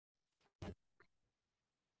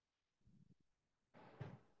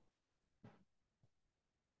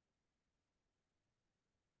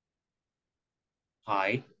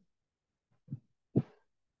Hi.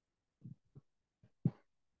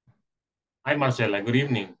 Hi, Marcela. Good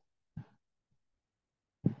evening.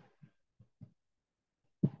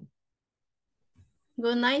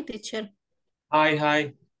 Good night, teacher. Hi,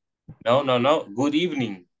 hi. No, no, no. Good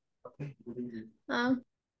evening. Uh,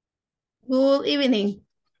 good evening.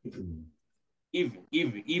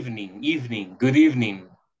 Evening. Good evening.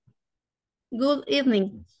 Good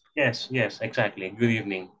evening. Yes, yes, exactly. Good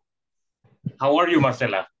evening. How are you,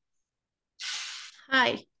 Marcela?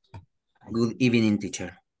 Hi. Good evening,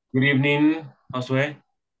 teacher. Good evening, Josue.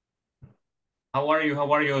 How are you?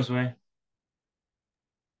 How are you, Josue?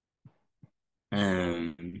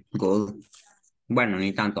 Good. Bueno,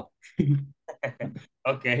 ni tanto.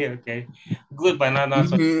 Okay, okay. Good, but not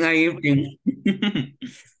so.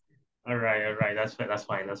 All right. That's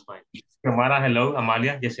fine. Tamara, hello.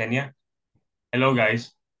 Amalia, Yesenia. Hello,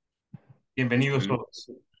 guys. Bienvenidos todos.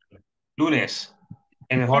 Lunes.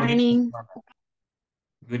 El mejor día. Morning.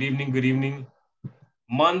 Good evening.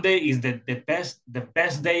 Monday is the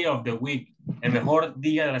best day of the week. El mejor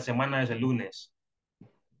día de la semana es el lunes.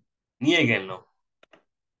 Niéguenlo.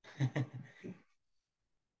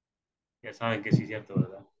 Ya saben que sí es cierto,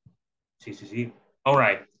 ¿verdad? Sí. All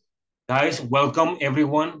right. Guys, welcome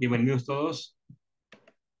everyone. Bienvenidos todos.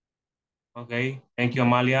 Okay. Thank you,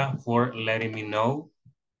 Amalia, for letting me know.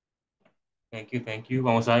 Thank you.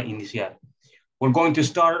 Vamos a iniciar. We're going to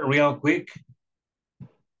start real quick.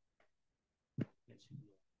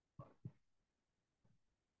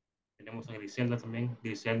 Tenemos a Griselda también.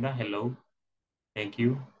 Griselda, hello. Thank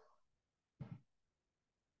you.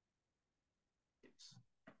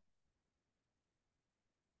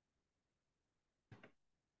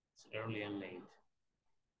 It's early and late.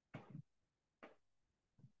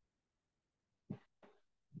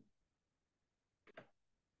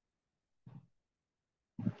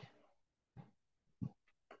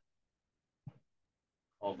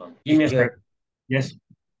 Hold on. Give me a second. Yes.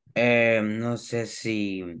 No sé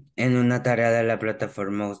si en una tarea de la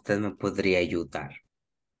plataforma usted me podría ayudar,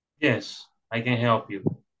 Yes, I can help you.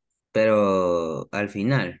 pero al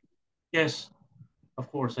final. Yes,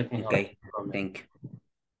 of course I can help Okay, you. thank you.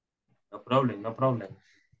 No problem.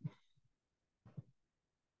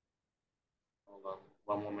 Hold on.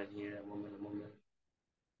 One moment here, a moment.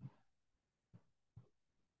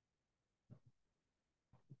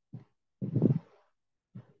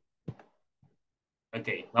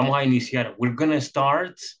 Okay, vamos a iniciar. We're gonna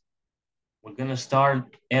start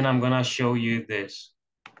and I'm gonna show you this.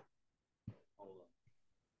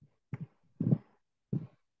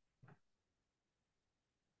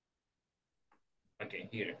 Okay,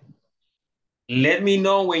 here. Let me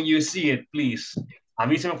know when you see it, please.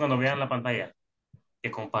 Avísenme cuando vean la pantalla que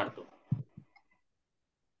comparto.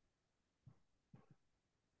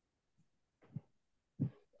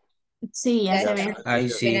 Sí, ya se ve.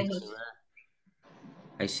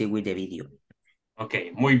 I see with the video.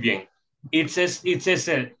 Okay, muy bien. It says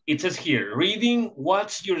here, reading,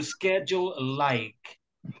 what's your schedule like?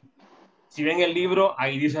 Si ven el libro,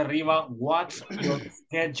 ahí dice arriba, what's your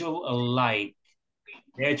schedule like?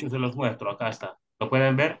 De hecho, se los muestro, acá está. ¿Lo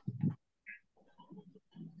pueden ver?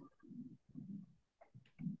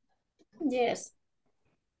 Yes.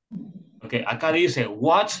 Ok, acá dice,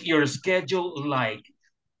 what's your schedule like?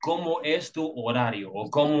 ¿Cómo es tu horario o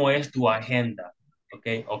cómo es tu agenda?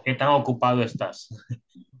 Ok, o qué tan ocupado estás.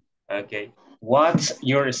 Ok, what's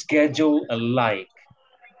your schedule like?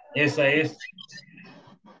 Esa es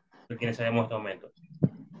lo que necesitamos en este momento.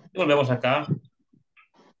 Y volvemos acá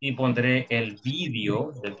y pondré el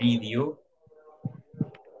vídeo.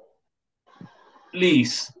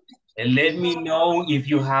 Please, let me know if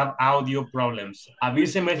you have audio problems.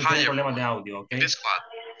 Avíseme si tienen problemas de audio, ¿ok?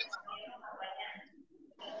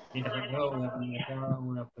 Mira,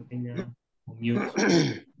 una pequeña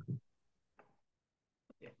mute.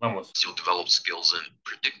 Vamos. You'll develop skills in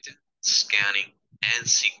predicting, scanning, and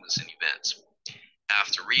sequencing events.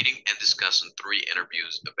 After reading and discussing 3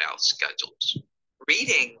 interviews about schedules.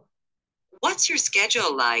 Reading. What's your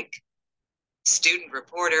schedule like? Student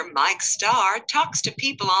reporter Mike Starr talks to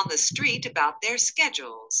people on the street about their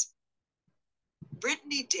schedules.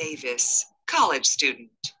 Brittany Davis, college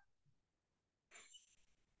student.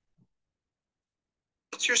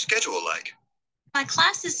 What's your schedule like? My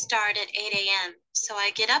classes start at 8 a.m., so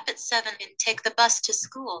I get up at 7 and take the bus to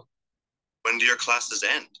school. When do your classes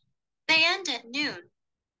end? They end at noon.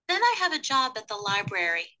 Then I have a job at the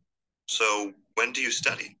library. So when do you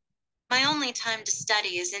study? My only time to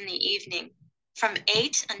study is in the evening, from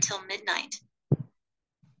 8 until midnight.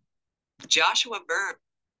 Joshua Byrne.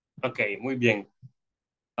 Ok, muy bien.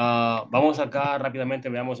 Vamos acá rápidamente,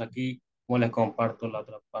 veamos aquí ¿Cómo les comparto la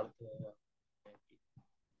otra parte?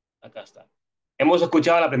 Acá está. Hemos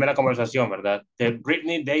escuchado la primera conversación, ¿verdad? De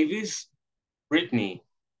Brittany Davis. Brittany.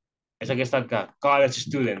 Esa que está acá. College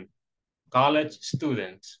student. College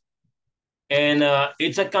student. And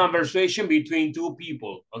it's a conversation between two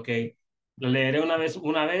people, okay? Lo leeré una vez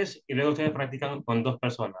y luego ustedes practican con dos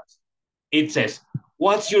personas. It says,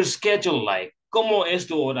 what's your schedule like? ¿Cómo es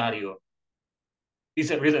tu horario?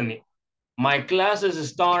 Dice Brittany, my classes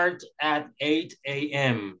start at 8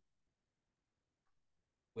 a.m.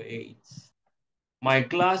 Wait. My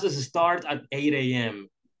classes start at 8 a.m.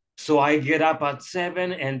 So I get up at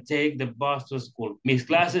 7 and take the bus to school. Mis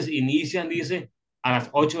clases inician, dice, a las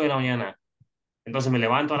 8 de la mañana. Entonces me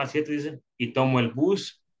levanto a las 7, dice, y tomo el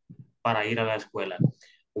bus para ir a la escuela.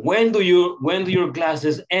 When do your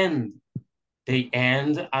classes end? They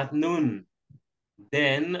end at noon.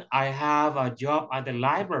 Then I have a job at the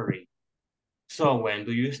library. So when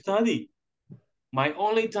do you study? My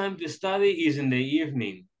only time to study is in the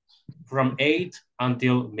evening, from 8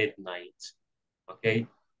 until midnight. Okay.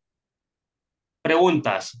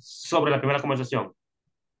 Preguntas sobre la primera conversación.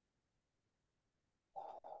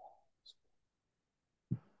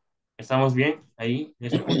 ¿Estamos bien ahí?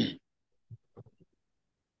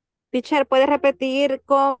 Teacher, ¿puede repetir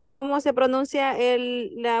cómo se pronuncia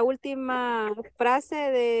la última frase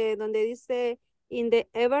de donde dice in the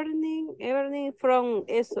evening from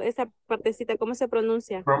eso, esa partecita, ¿cómo se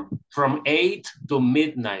pronuncia? From 8 to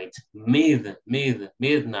midnight. Midnight.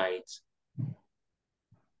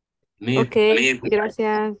 Ok,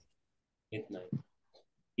 gracias. Midnight.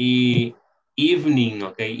 Y evening,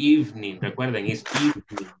 ok, evening, recuerden, es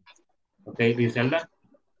evening. Ok, Griselda.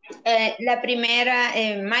 La primera,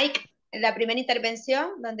 Mike, la primera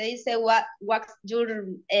intervención donde dice what's your,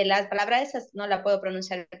 las palabras esas no la puedo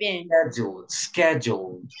pronunciar bien.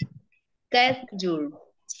 Scheduled.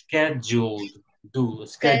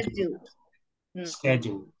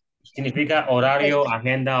 Schedule. Significa horario,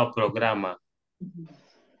 agenda o programa.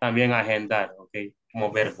 También agendar, ok,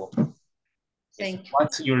 como verbo.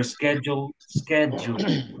 What's your schedule?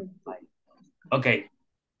 Okay,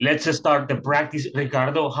 let's start the practice.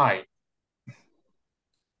 Ricardo, hi.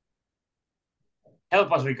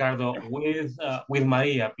 Help us, Ricardo, with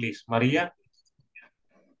Maria, please. Maria?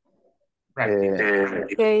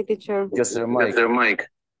 Practice. Okay, teacher. Just Mike.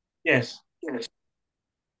 Yes.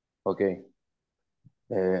 Okay.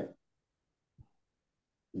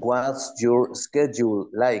 What's your schedule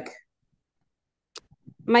like?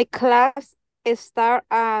 My class start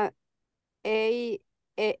at 8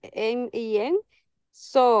 a.m.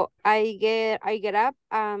 So I get up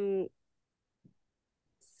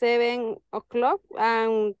 7 o'clock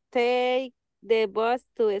and take the bus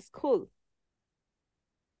to school.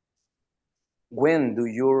 When do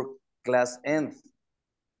your class end?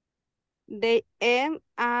 They end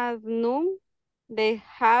at noon. They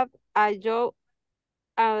have a job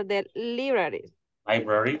at the library.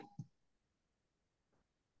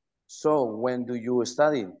 So when do you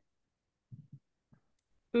study?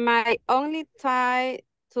 My only time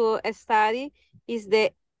to study is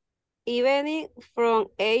the evening from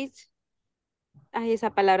 8. Ay, esa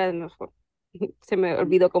palabra de mejor. Se me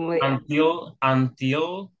olvidó cómo de.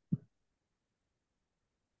 Until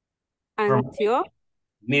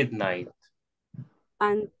midnight.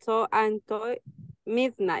 Until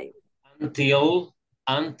midnight.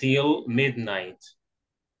 Until midnight.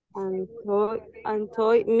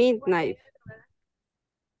 Until midnight.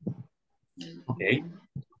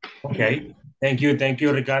 Okay. Thank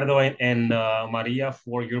you, Ricardo and Maria,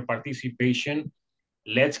 for your participation.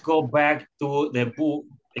 Let's go back to the book,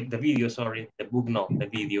 the video, sorry. The book, no, the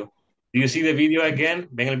video. Do you see the video again?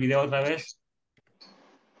 ¿Ven el video otra vez?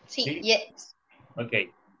 Sí, yes.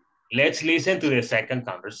 Okay. Let's listen to the second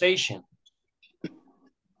conversation.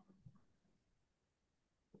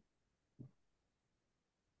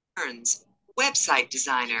 Website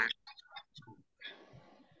designer.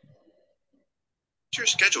 What's your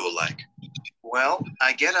schedule like? Well,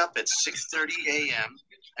 I get up at 6:30 a.m.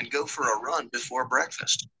 and go for a run before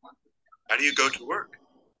breakfast. How do you go to work?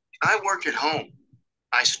 I work at home.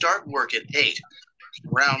 I start work at 8.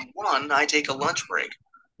 Around 1, I take a lunch break.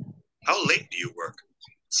 How late do you work?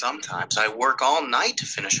 Sometimes I work all night to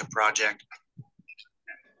finish a project.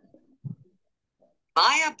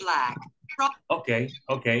 Maya Black. Okay.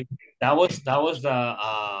 That was the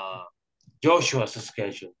Joshua's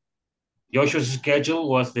schedule. Joshua's schedule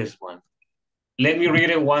was this one. Let me read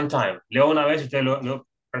it one time. Leo una vez y ustedes lo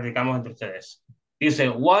practicamos entre ustedes. Dice,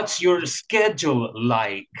 what's your schedule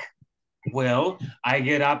like? Well, I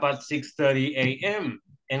get up at 6:30 a.m.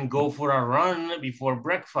 and go for a run before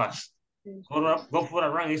breakfast. Go for a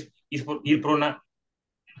run is ir por una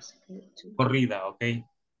corrida, okay?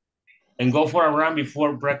 And go for a run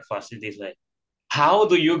before breakfast, it is like. How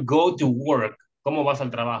do you go to work? ¿Cómo vas al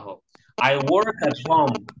trabajo? I work at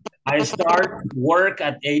home. I start work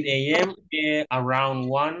at 8 a.m. Around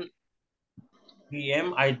 1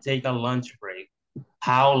 p.m. I take a lunch break.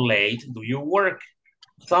 How late do you work?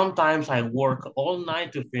 Sometimes I work all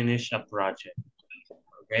night to finish a project.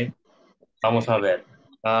 Okay. Vamos a ver.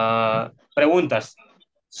 Preguntas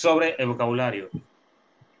sobre el vocabulario.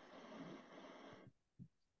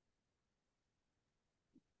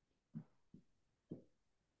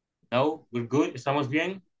 No, we're good. ¿Estamos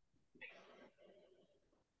bien?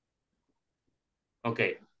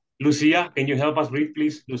 Okay. Lucia, can you help us read,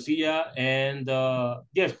 please? Lucia and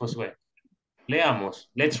yes, Josué. Leamos.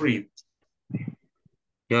 Let's read.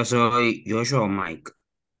 Yo soy Joshua o Mike.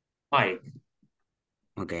 Mike.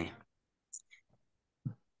 Okay.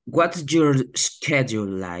 What's your schedule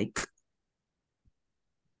like?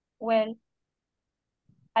 Well,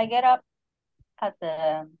 I get up at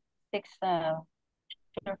 6:30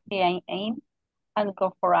 a.m. and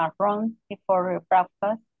go for a run before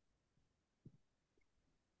breakfast.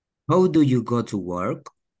 How do you go to work?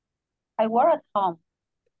 I work at home.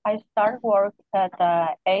 I start work at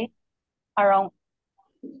 8, around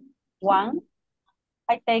 1.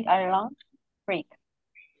 I take a lunch break.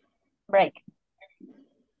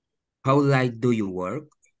 How late do you work?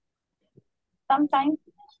 Sometimes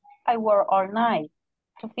I work all night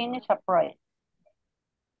to finish a project.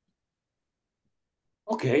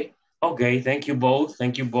 Okay. Okay. Thank you both.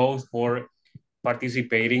 Thank you both for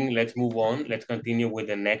participating. Let's move on. Let's continue with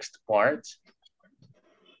the next part.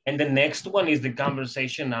 And the next one is the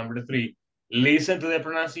conversation number 3. Listen to the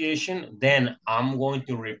pronunciation, then I'm going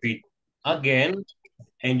to repeat again,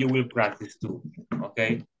 and you will practice too,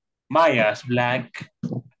 okay? Maya's black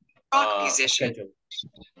Rock musician. schedule.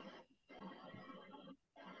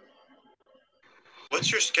 What's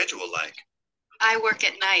your schedule like? I work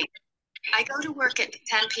at night. I go to work at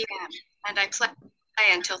 10 p.m. and I play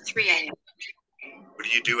until 3 a.m. What do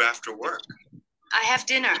you do after work? I have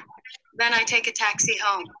dinner. Then I take a taxi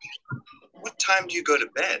home. What time do you go to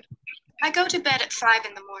bed? I go to bed at 5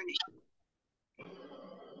 in the morning.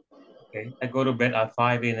 Okay, I go to bed at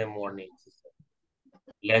 5 in the morning.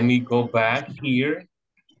 Let me go back here.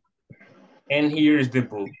 And here is the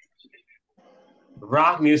book.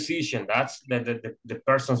 Rock musician, that's the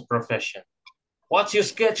person's profession. What's your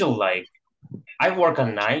schedule like? I work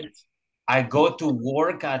at night. I go to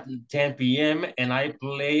work at 10 p.m. and I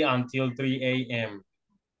play until 3 a.m.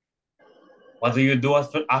 What do you do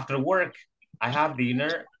after work? I have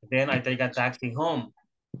dinner, then I take a taxi home.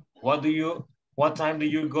 What time do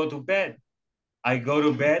you go to bed? I go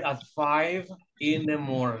to bed at 5 in the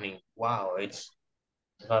morning. Wow, it's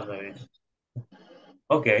not very...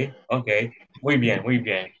 Okay, okay. Muy bien, muy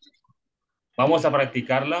bien. Vamos a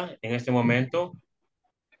practicarla en este momento.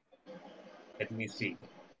 Let me see.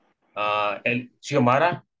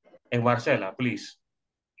 Xiomara and Marcela, please.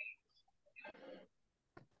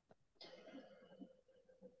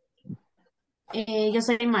 Yo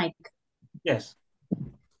soy Mike. Yes.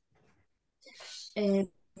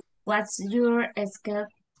 What's your schedule?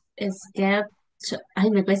 Ay,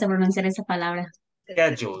 me cuesta pronunciar esa palabra.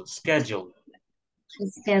 Schedule. Schedule.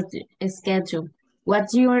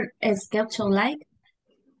 What's your schedule like?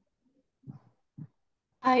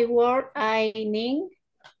 I work ironing.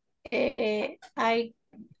 I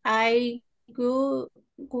go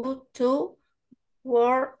to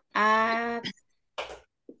work at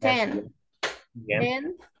 10. Yeah.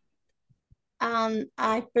 10. And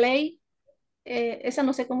I play. Esa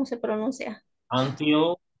no sé cómo se pronuncia.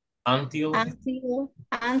 Until 3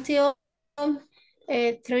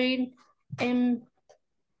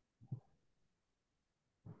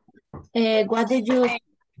 What do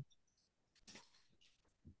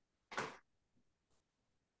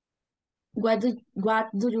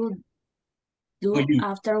you do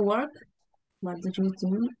after work? What do you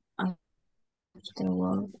do after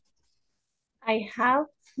work? I have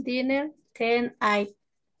dinner, then I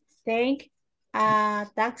take a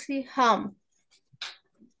taxi home.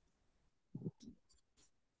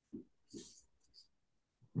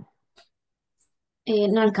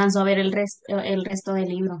 No alcanzo a ver el resto del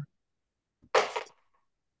libro.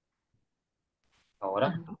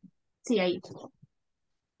 Ahora. Sí, ahí.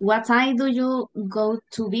 What time do you go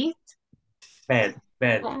to bed? Bed.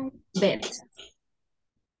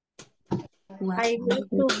 I go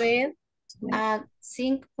to bed at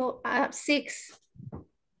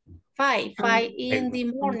 5 in the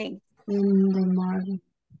morning. 5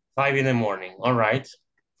 in the morning. All right.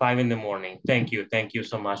 5 in the morning. Thank you. Thank you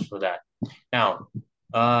so much for that. Now,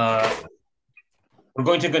 We're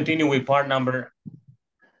going to continue with part number,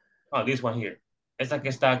 this one here. Esta que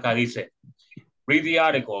está acá dice, read the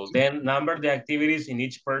article, then number the activities in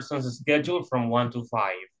each person's schedule from 1 to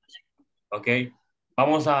 5. Ok,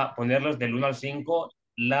 vamos a ponerlos del 1 al 5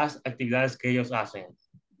 las actividades que ellos hacen.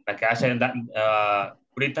 La que hace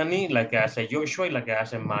Brittany, la que hace Joshua y la que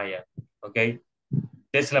hace Maya. Ok,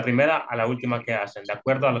 desde la primera a la última que hacen. De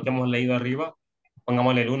acuerdo a lo que hemos leído arriba,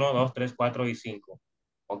 pongámosle el 1, 2, 3, 4 y 5.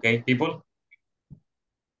 Ok, people.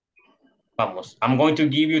 Vamos. I'm going to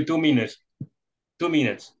give you 2 minutes. 2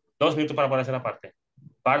 minutes. 2 minutos para poder hacer la parte.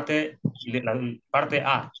 Parte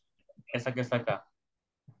A. Esa que está acá.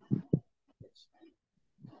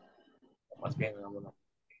 Más bien, vámonos.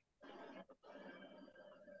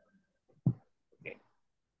 Okay.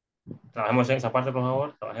 Trabajemos en esa parte, por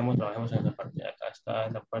favor. Trabajemos en esa parte. Acá está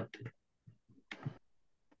la parte.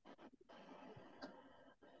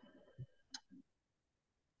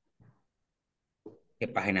 ¿Qué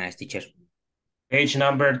página es, teacher? Page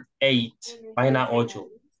number 8. Página 8.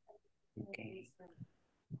 Okay.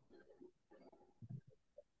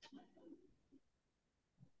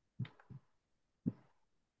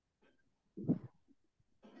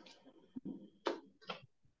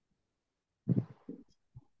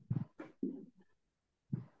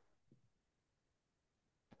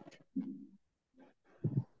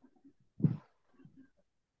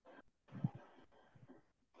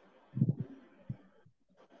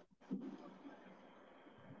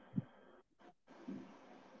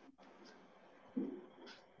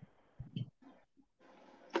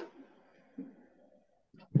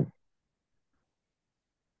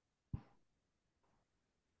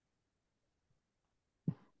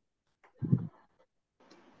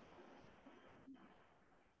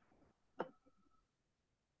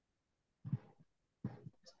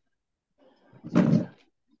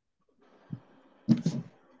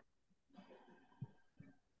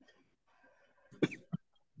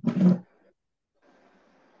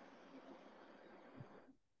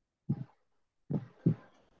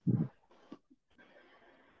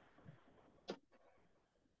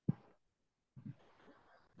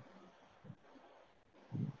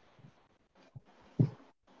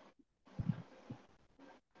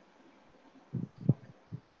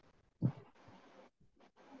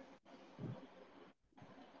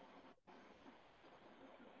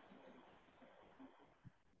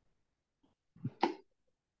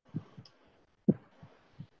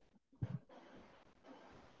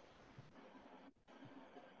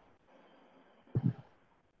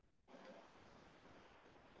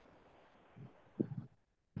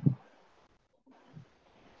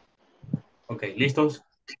 Ok, ¿listos?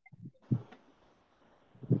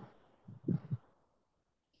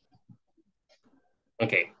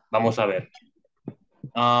 Ok, vamos a ver.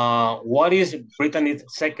 What is Brittany's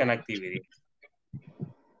second activity?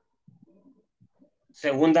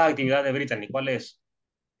 Segunda actividad de Brittany, ¿cuál es?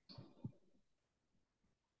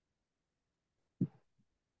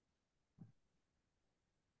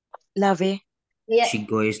 La B. She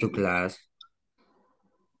goes to class.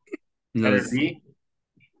 No Letter dice. D.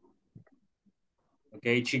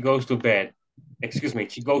 Okay, she goes to bed. Excuse me,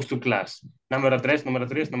 she goes to class. Número 3, número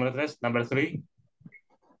 3, número 3, number 3.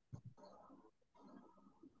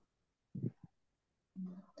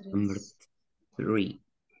 Number 3.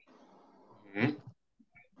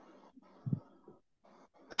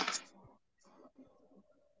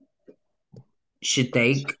 She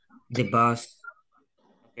take the bus.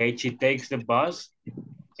 Okay, she takes the bus.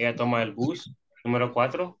 Ella toma el bus. Número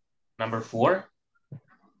 4, number 4.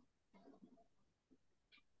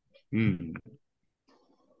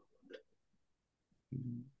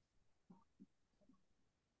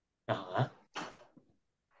 Ajá.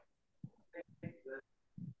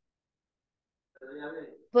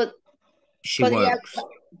 She Podría, works.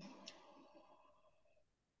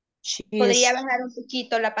 podría bajar un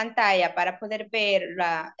poquito la pantalla para poder ver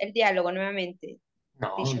el diálogo nuevamente.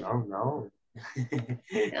 No, Teacher. no.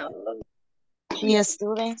 She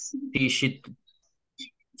students.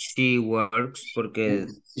 She works porque...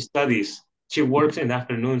 She studies. She works in the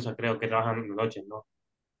afternoons, creo que trabaja en la noche, ¿no?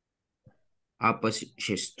 Pues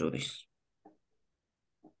she studies.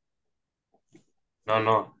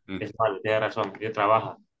 No, es malo, tiene razón, ella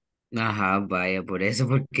trabaja. Ajá, vaya, por eso,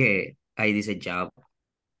 porque ahí dice job.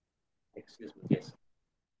 Excuse me, yes.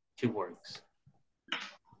 She works.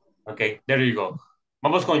 Okay, there you go.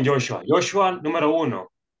 Vamos con Joshua. Joshua, número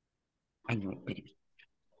 1. Ay, no,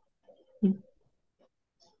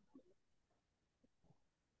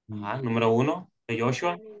 Número 1 de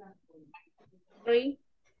Joshua.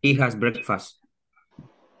 He has breakfast.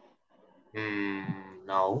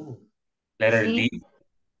 No. Letter D.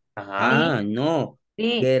 Ajá. No.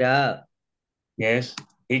 Sí. Get up. Yes.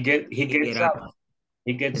 He He gets get up. up.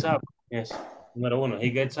 He gets up. Yes. Número uno.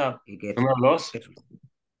 He gets up. He gets Número dos.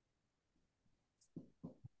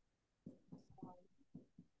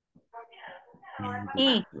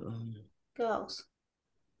 He Goes.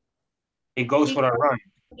 He goes for a run.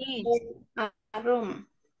 He A room.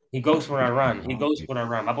 He goes for a run. He No. goes for a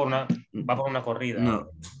run. Va por una corrida. No.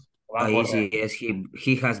 Va a Ahí correr. sí es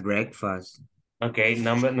he has breakfast. Okay.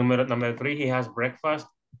 Number three, he has breakfast.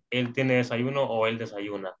 Él tiene desayuno o él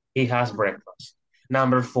desayuna. He has breakfast.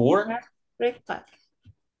 Number four. Breakfast.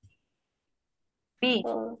 He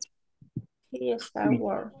Oh, he start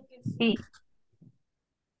work. He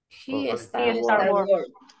He Oh, start start work. work.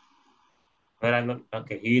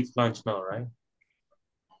 Okay, he eats lunch now, right?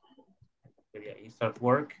 Yeah, he starts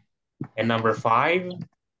work. And number five,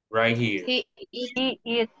 right here. He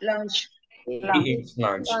eats Lunch. He eats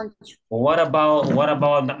lunch. What about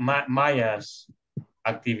Maya's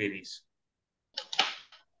activities?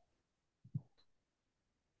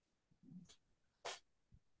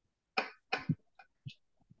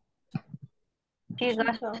 She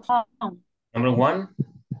goes home. Number one,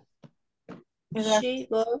 She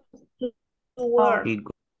goes to work. He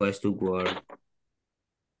goes to work.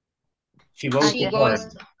 she goes She to work.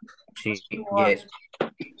 goes. Yes.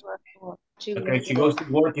 Okay, she goes to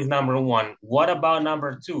work is number one. What about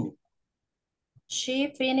number two? She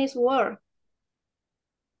finished work.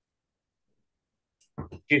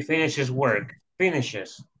 She finishes work.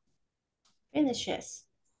 Finishes. Finishes.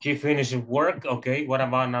 She finishes work. Okay, what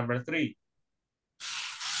about number three?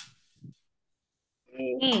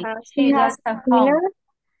 He She goes home.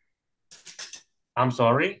 I'm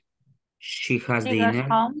sorry? She has She goes dinner.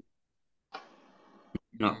 home.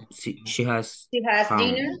 No, she has She has home.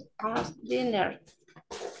 dinner. Has dinner.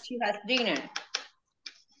 She has dinner.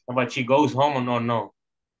 But she goes home or no?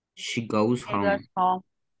 She goes She home. goes home.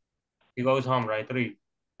 She goes home, right? Three.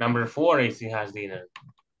 Number four is she has dinner.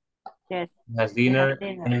 Yes. She has dinner.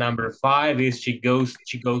 dinner. And number five is she goes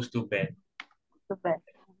to bed. To bed.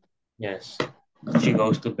 Yes. She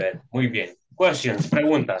goes to bed. Muy bien. Questions,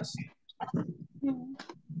 preguntas.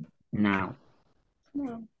 Now.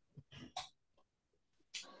 No.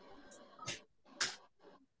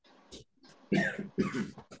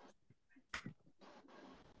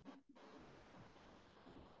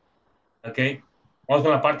 Ok. Vamos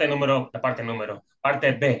con la parte número.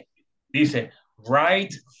 Parte B. Dice,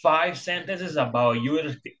 write 5 sentences about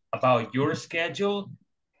your schedule.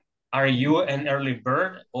 Are you an early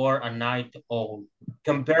bird or a night owl?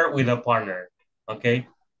 Compare with a partner. Ok.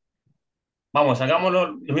 Vamos,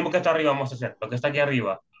 hagámoslo. Lo mismo que está arriba vamos a hacer. Lo que está aquí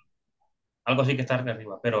arriba. Algo así que está aquí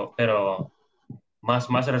arriba. Pero más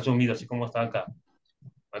resumido, así como está acá.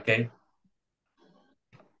 Ok.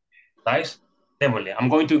 ¿Estáis? Démosle. I'm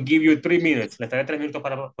going to give you 3 minutes. Les daré 3 minutos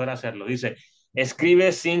para poder hacerlo. Dice,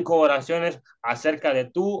 escribe 5 oraciones acerca de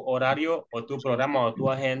tu horario o tu programa o tu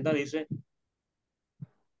agenda. Dice,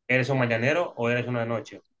 ¿eres un mañanero o eres una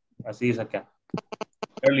noche? Así dice acá.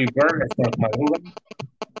 Early bird, es que madruga.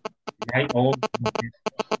 Night owl.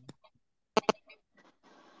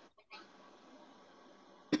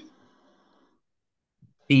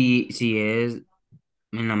 Si es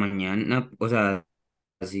en la mañana, o sea,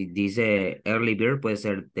 si dice early bird, puede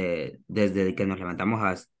ser desde que nos levantamos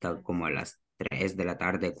hasta como a las 3 de la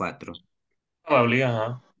tarde, 4. Probably,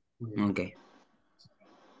 ajá. Ok.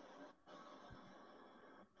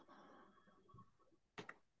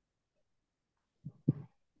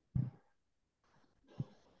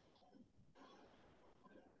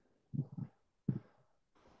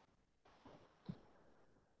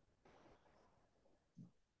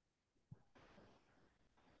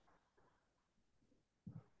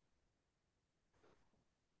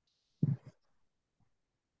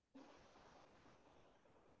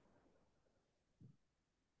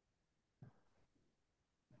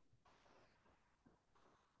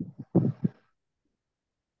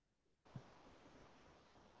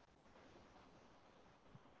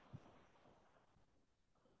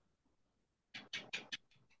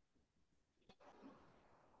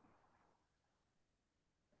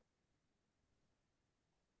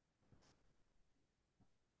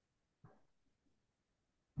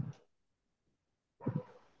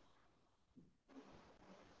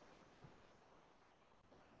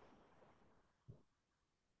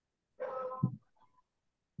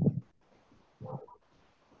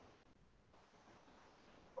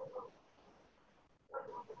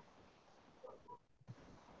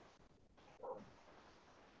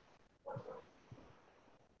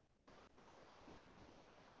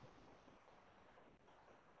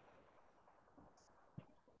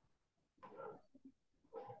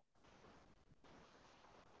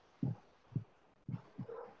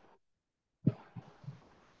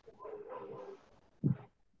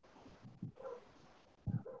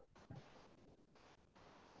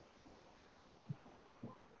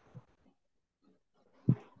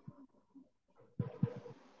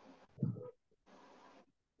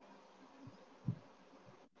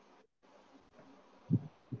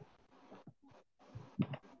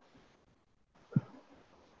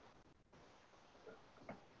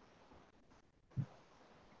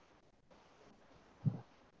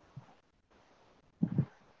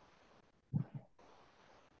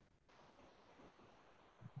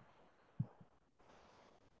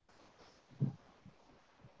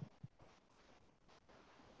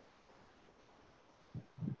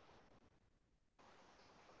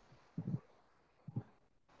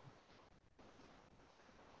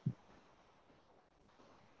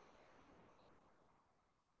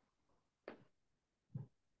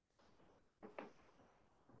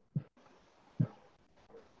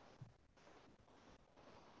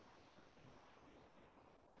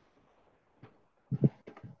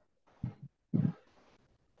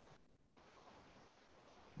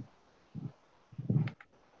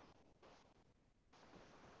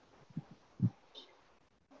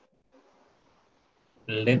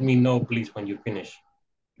 Let me know, please, when you finish.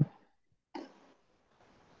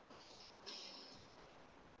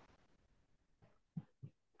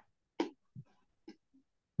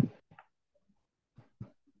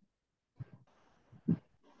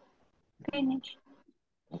 Finish.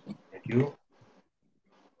 Thank you.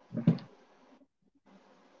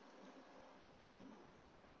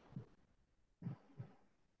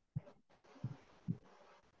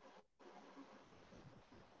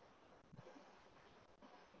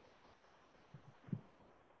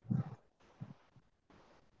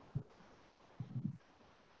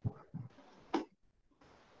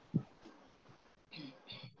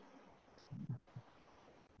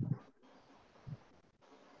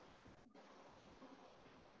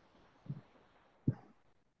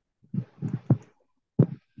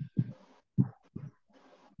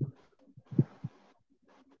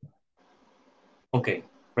 Okay,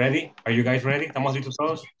 ready? Are you guys ready? ¿Estamos listos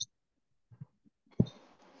todos?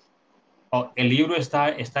 Oh, el libro está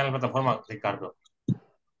en la plataforma, Ricardo.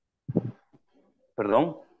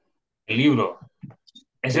 ¿Perdón? El libro.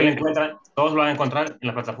 Ese Sí. lo encuentran, todos lo van a encontrar en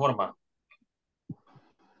la plataforma.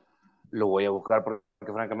 Lo voy a buscar porque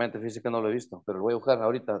francamente fíjese que no lo he visto, pero lo voy a buscar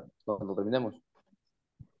ahorita cuando terminemos.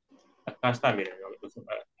 Acá está, miren.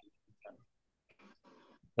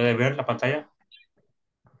 ¿Puede ver la pantalla?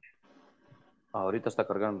 Ahorita está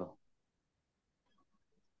cargando.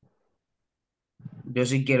 Yo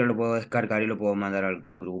si quiero lo puedo descargar y lo puedo mandar al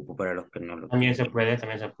grupo para los que no lo También tienen. se puede,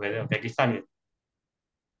 también se puede. Ok, aquí está, miren.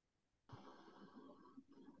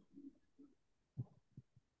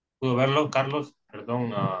 ¿Pudo verlo, Carlos?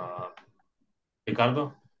 Perdón,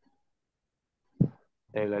 Ricardo.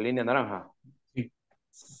 La línea naranja. Sí.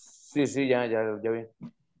 Sí, ya vi.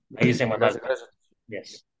 Ahí se mandó. Gracias.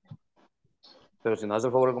 Yes. Pero si no hace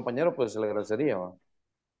el favor el compañero, pues se le agradecería. ¿Va?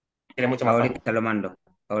 Tiene mucho más fácil. Ahorita lo mando.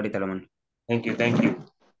 Ahorita lo mando. Thank you, thank you.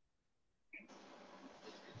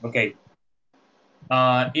 Okay.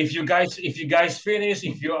 If you guys finish,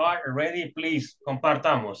 if you are ready, please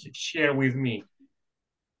compartamos. Share with me.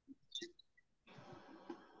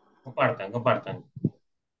 Compartan.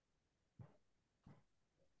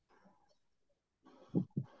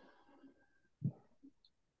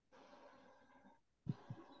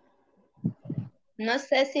 No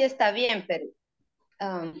sé si está bien, pero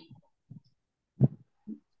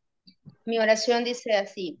mi oración dice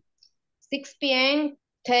así. 6 p.m.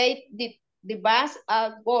 take the bus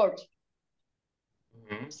at work.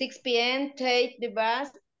 6 p.m. take the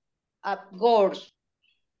bus at work.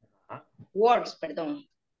 Works, perdón.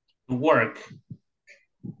 Work.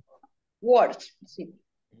 Works, sí.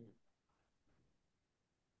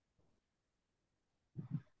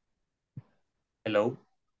 Hello.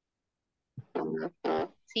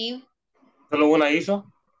 Sí. ¿Solo una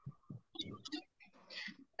hizo?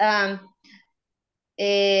 7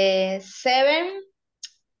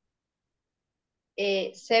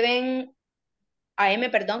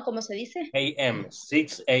 AM, perdón, ¿cómo se dice? AM,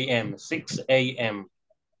 6 AM, 6 AM.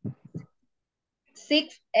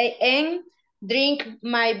 6 AM, drink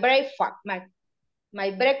my breakfast,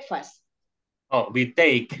 my breakfast. Oh, we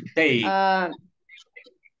take.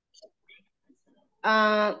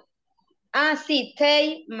 Sí,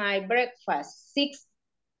 take my breakfast. 6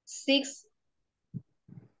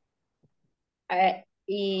 and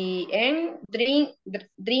drink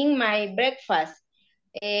my breakfast.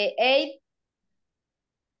 8,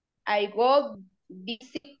 I go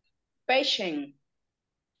visit patient.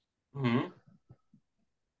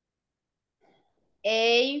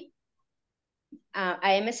 AM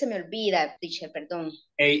se me olvida, teacher, perdón.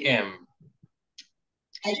 AM.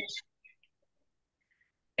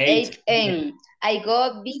 8 AM. I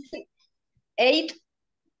go visit 8.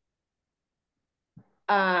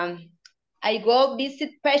 I go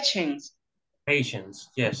visit patients. Patients,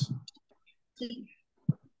 yes.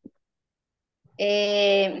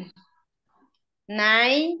 9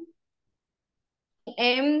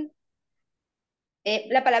 AM.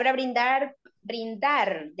 La palabra brindar,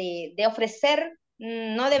 de ofrecer,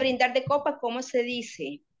 no de brindar de copa, ¿cómo se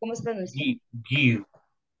dice? ¿Cómo se pronuncia? Give.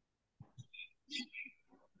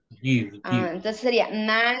 Entonces sería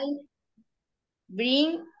 9,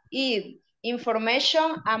 bring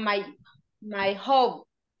information at my home.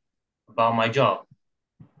 About my job.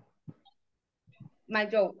 My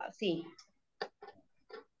job, sí.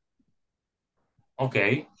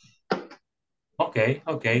 Okay.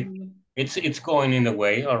 It's going in the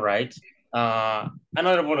way, all right.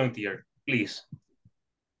 Another volunteer, please.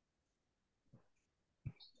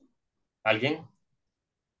 ¿Alguien?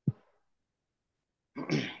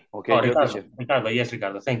 Okay, yo, teacher. Ricardo, yes,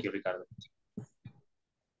 Ricardo. Thank you, Ricardo.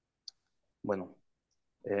 Bueno.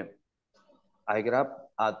 I get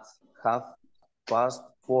up at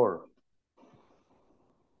 4:30.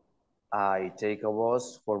 I take a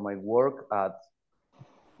bus for my work at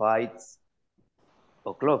 5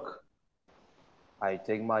 o'clock. I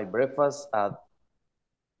take my breakfast at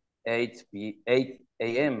 8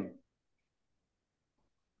 a.m.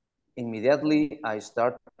 Immediately, I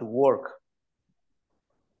start to work,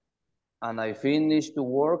 and I finish to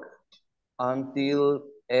work until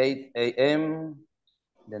 8 a.m.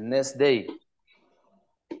 the next day.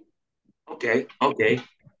 Okay, okay.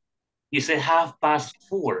 You say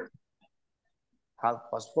 4:30.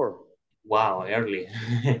 4:30. Wow, early.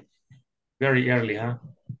 Very early, huh?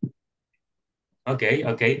 Okay,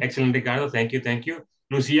 okay. Excellent, Ricardo. Thank you, thank you.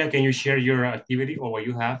 Lucia, can you share your activity or what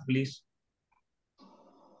you have, please?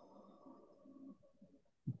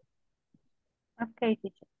 Okay,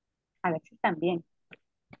 teacher. A ver si también.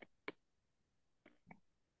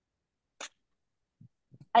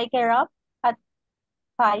 I get up at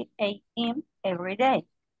 5 a.m. every day.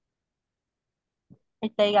 I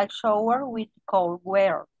take a shower with cold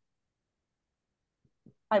water.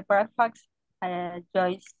 I breakfast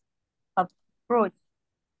juice of fruit.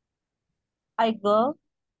 I go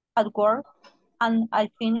at work and I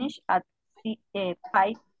finish at 5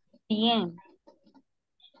 p.m.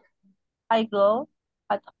 I go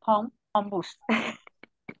at home on bus.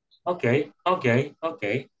 Okay, okay,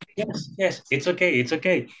 okay. Yes, yes, it's okay, it's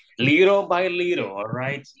okay. Little by little, all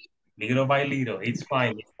right? Little by little, it's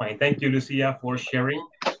fine, it's fine. Thank you, Lucia, for sharing.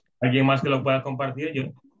 ¿Alguien más que lo pueda compartir?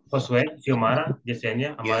 Yo, Josué, Xiomara,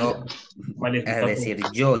 Yesenia, Amanda, Yo, Malecita. es decir,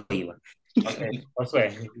 yo iba. Okay,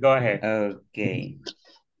 Josué, go ahead. Okay.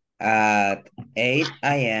 At 8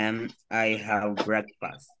 a.m. I have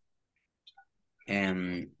breakfast.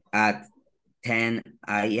 At 10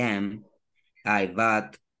 a.m. I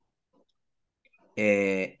bath.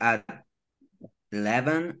 At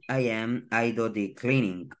 11 a.m. I do the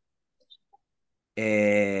cleaning.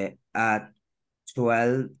 At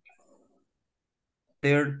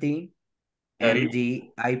 12:30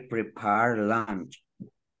 MD I prepare lunch.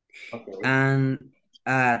 Okay. And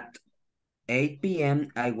at 8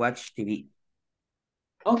 p.m. I watch TV.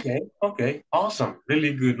 Okay, okay, awesome.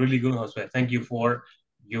 Really good, Josué. Thank you for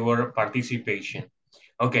your participation.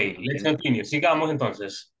 Okay, let's continue. Sigamos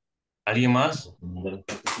entonces. ¿Alguien más?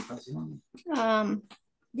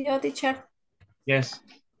 Yo, teacher. Yes.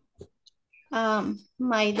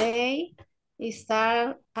 My day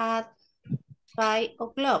start at 5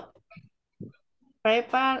 o'clock.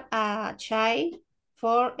 Prepare a chai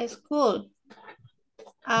for school.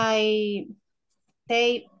 I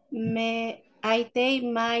take my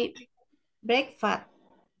breakfast,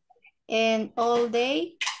 and all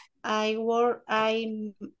day I work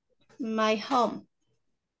in my home.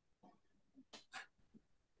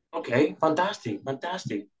 Okay, fantastic,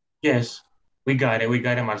 fantastic. Yes, we got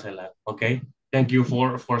it, Marcela. Okay, thank you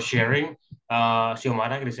for sharing.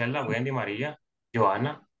 Xiomara, Griselda, Wendy, María,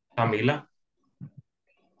 Joana, Camila.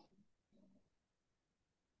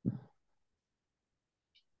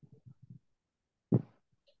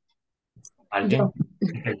 ¿Alguien?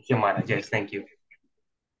 Okay, Xiomara, yes, thank you.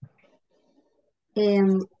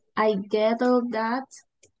 I get up at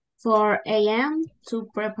 4 a.m. to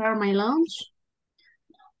prepare my lunch.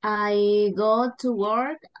 I go to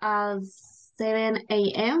work at 7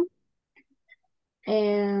 a.m.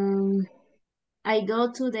 and I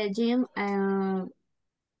go to the gym at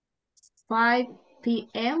 5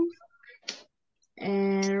 p.m.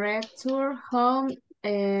 and return home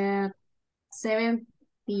at 7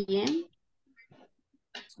 p.m.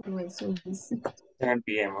 7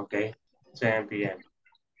 p.m., okay, 7 p.m.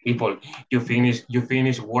 People, you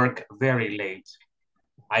finish work very late.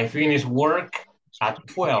 I finish work at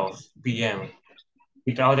 12 p.m.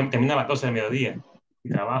 Mi trabajo termina a las 12 del mediodía.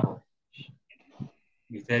 Mi trabajo.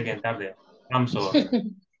 Y ustedes bien tarde. I'm sorry.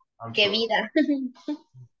 Qué vida.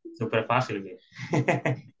 Súper fácil, bien.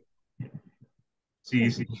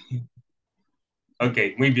 Sí, sí. Ok,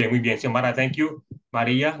 muy bien, muy bien. Xiomara, thank you.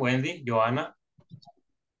 María, Wendy, Joana,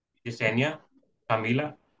 Yesenia,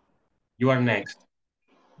 Camila, you are next.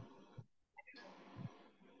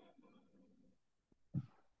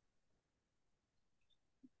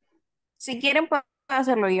 Si quieren, puedo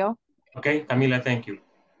hacerlo yo. Ok, Camila, thank you.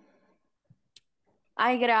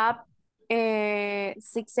 I get up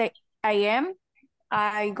 6 a.m.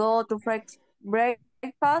 I go to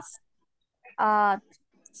breakfast at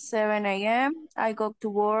 7 a.m. I go to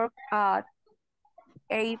work at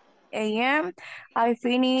 8 a.m. I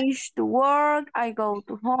finish to work. I go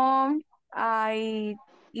to home. I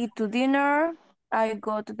eat to dinner. I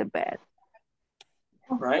go to the bed.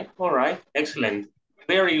 All right, excellent.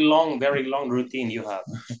 Very long routine you have.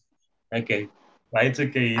 Okay, It's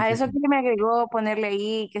okay. A eso que me agregó ponerle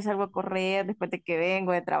ahí que salgo a correr después de que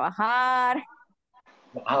vengo de trabajar.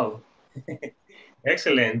 Wow.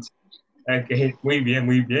 Excellent. Okay, muy bien,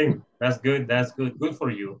 muy bien. That's good, that's good. Good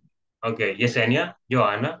for you. Okay, Yesenia,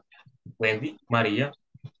 Johanna, Wendy, María,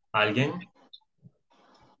 ¿alguien?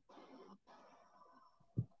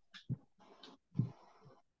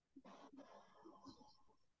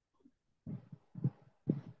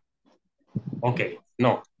 Ok,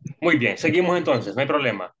 no. Muy bien, seguimos entonces, no hay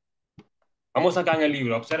problema. Vamos acá en el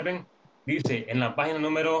libro, observen, dice en la página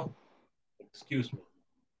número, excuse me,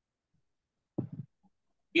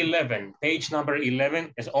 11, page number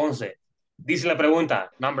 11 es 11. Dice la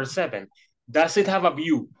pregunta, number 7, does it have a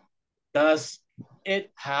view? Does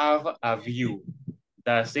it have a view?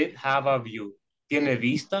 Does it have a view? ¿Tiene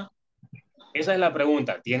vista? Esa es la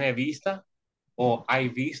pregunta, ¿tiene vista o hay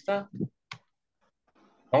vista?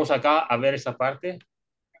 Vamos acá a ver esa parte.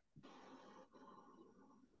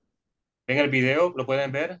 ¿Ven el video? ¿Lo pueden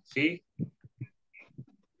ver? ¿Sí?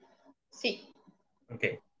 Sí. Ok.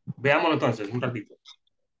 Veámoslo entonces, un ratito.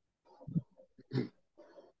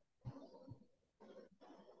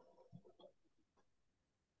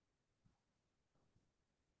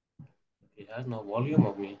 It has no volume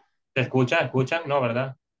of me. ¿Se escucha? ¿Escuchan? No,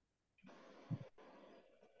 ¿verdad?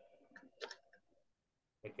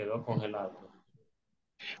 Me quedó congelado.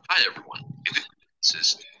 Hi, everyone. This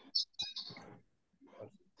is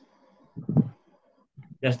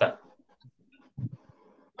Ya está.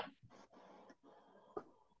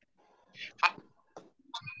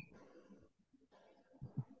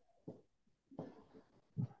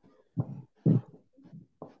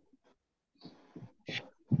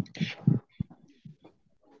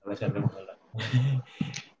 A veces hablemos de la...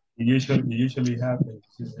 It usually happens.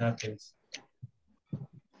 This happens.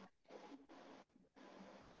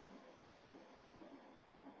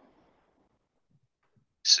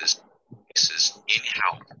 ISSS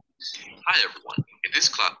in-house. Hi, everyone. In this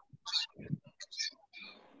class,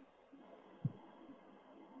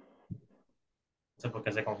 No sé por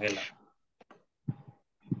qué se congela.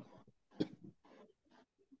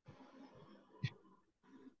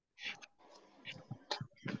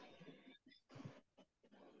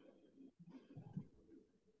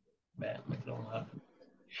 Vean, me lo vamos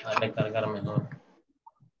a recargar mejor.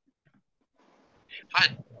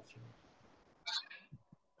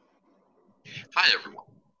 hi, everyone.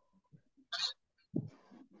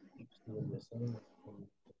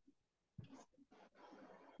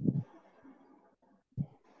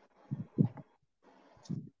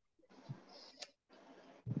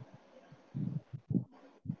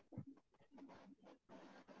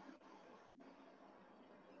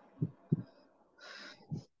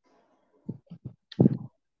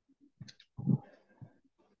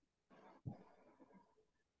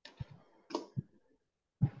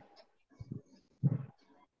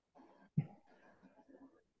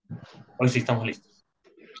 Hoy sí estamos listos.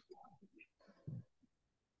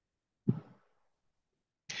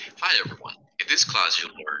 Hi, everyone. In this class,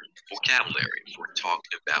 you'll learn vocabulary for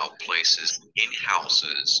talking about places in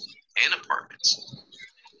houses and apartments.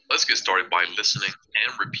 Let's get started by listening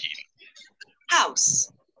and repeating.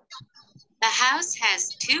 House. The house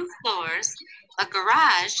has 2 floors, a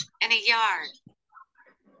garage, and a yard.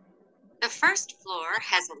 The first floor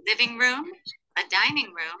has a living room, a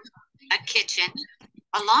dining room, a kitchen,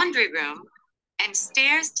 a laundry room, and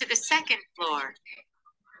stairs to the second floor.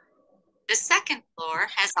 The second floor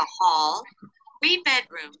has a hall, 3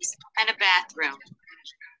 bedrooms, and a bathroom.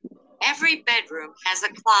 Every bedroom has a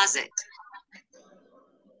closet.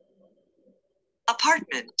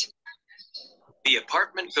 Apartment. The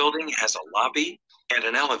apartment building has a lobby and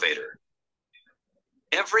an elevator.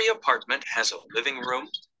 Every apartment has a living room,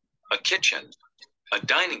 a kitchen, a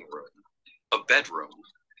dining room, a bedroom,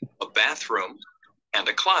 a bathroom, and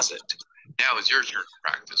a closet. Now it's your turn to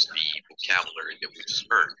practice the vocabulary that we just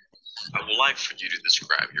heard. I would like for you to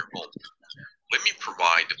describe your home. Let me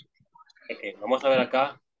provide... Okay, vamos a ver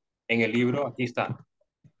acá en el libro, aquí está.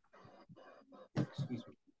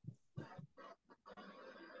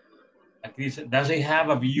 Aquí dice, does it have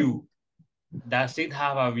a view? Does it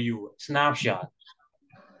have a view? Snapshot.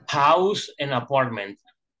 House and apartment.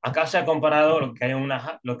 Acá se ha comparado lo que hay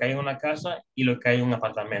en una casa y lo que hay en un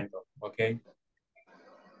apartamento. ¿Ok?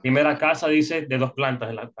 Primera casa dice de 2 plantas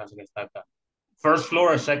en la casa que está acá. First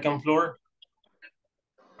floor, second floor.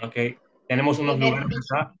 ¿Ok? Tenemos unos lugares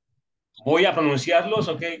acá. Voy a pronunciarlos,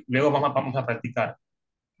 ¿ok? Luego vamos a practicar.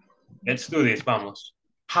 Let's do this, vamos.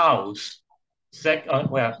 House.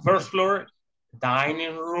 First floor,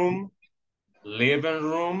 dining room, living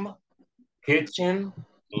room, kitchen,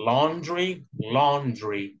 laundry,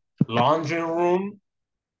 laundry room,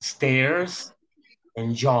 stairs,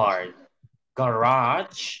 and yard.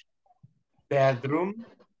 Garage, bedroom,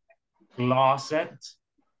 closet,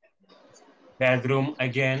 bedroom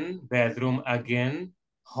again,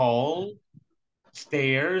 hall,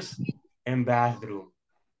 stairs, and bathroom.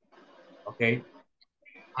 ¿Ok?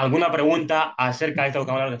 ¿Alguna pregunta acerca de este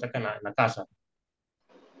vocabulario que está acá en la casa?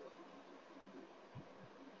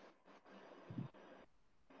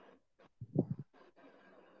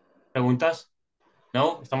 ¿Preguntas?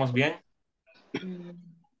 ¿No? ¿Estamos bien?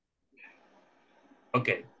 Ok.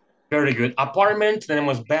 Very good. Apartment,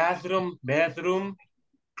 tenemos bathroom,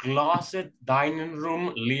 closet, dining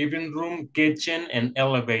room, living room, kitchen, and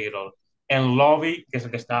elevator. En lobby, que es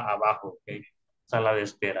el que está abajo, ¿ok? Sala de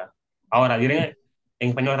espera. Ahora, diré en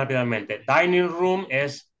español rápidamente. Dining room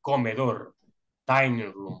es comedor.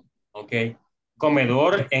 Dining room, ¿ok?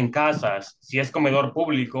 Comedor en casas. Si es comedor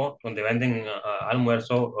público, donde venden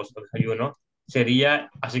almuerzo o desayuno, sería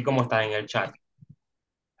así como está en el chat.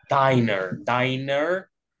 Diner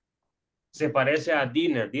se parece a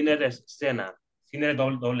dinner. Dinner es cena. Dinner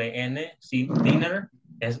doble N. Sí, dinner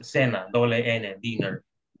es cena, doble N, dinner.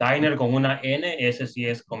 Diner con una N, ese sí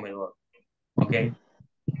es comedor. Ok.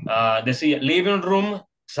 Decía living room,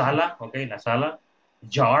 sala, ok, la sala.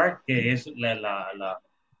 Yard, que es el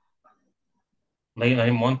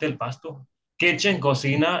monte, el pasto. Kitchen,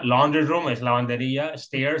 cocina. Laundry room es lavandería.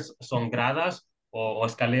 Stairs son gradas o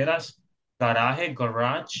escaleras.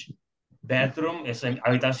 Garage. Bedroom es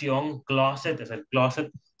habitación. Closet es el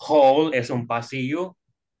closet. Hall es un pasillo.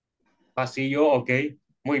 Pasillo, ok.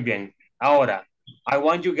 Muy bien. Ahora, I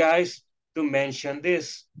want you guys to mention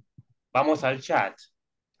this. Vamos al chat.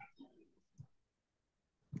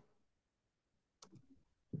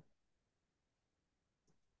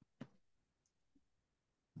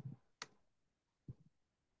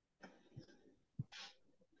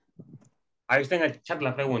 Ahí está en el chat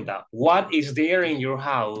la pregunta. What is there in your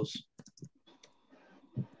house?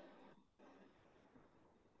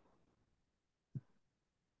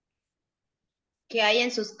 ¿Qué hay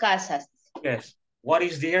en sus casas? Yes. What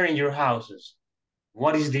is there in your houses?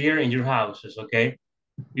 What is there in your houses? Okay.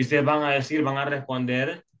 Y ustedes van a decir, van a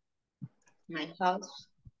responder. My house.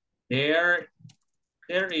 There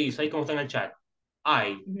is. Ahí como está en el chat.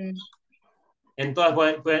 I.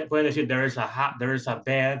 Entonces pueden decir, there is a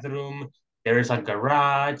bedroom, there is a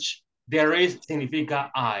garage. There is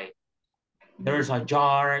significa I. There is a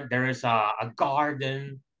jar, there is a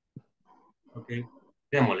garden. Okay.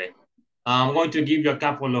 Démosle. I'm going to give you a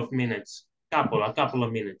couple of minutes. A couple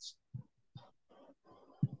of minutes.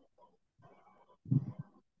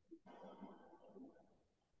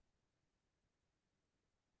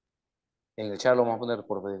 En el chat lo vamos a poner,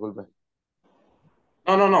 por favor, disculpe.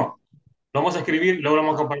 No. Lo vamos a escribir y luego lo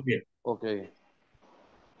vamos a compartir. Ok.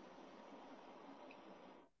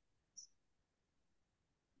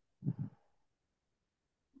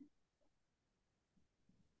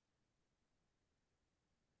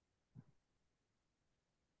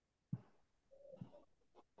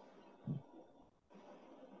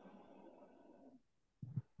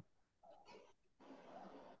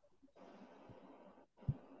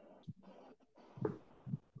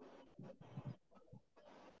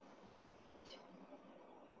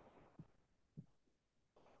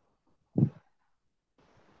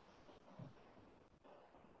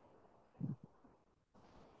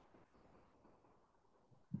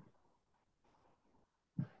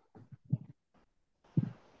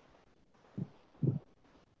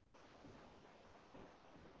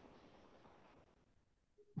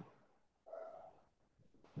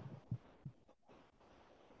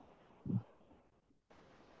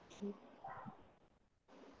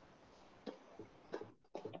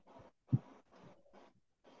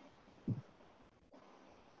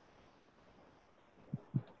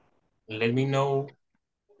 Let me know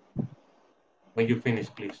when you finish,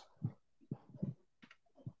 please.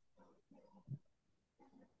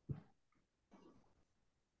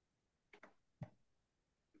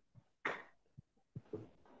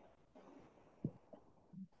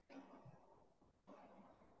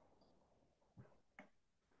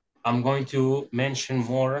 I'm going to mention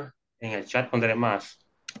more en el chat, pondré más.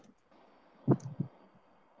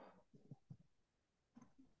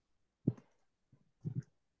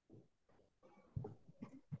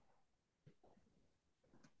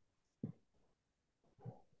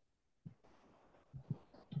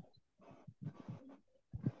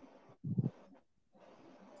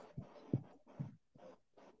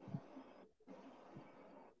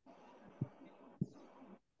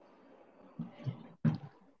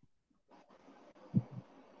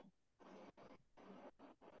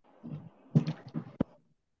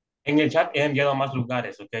 En el chat he enviado más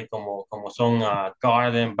lugares, ¿ok? Como son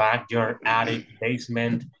garden, backyard, attic,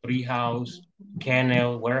 basement, treehouse,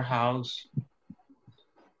 kennel, warehouse.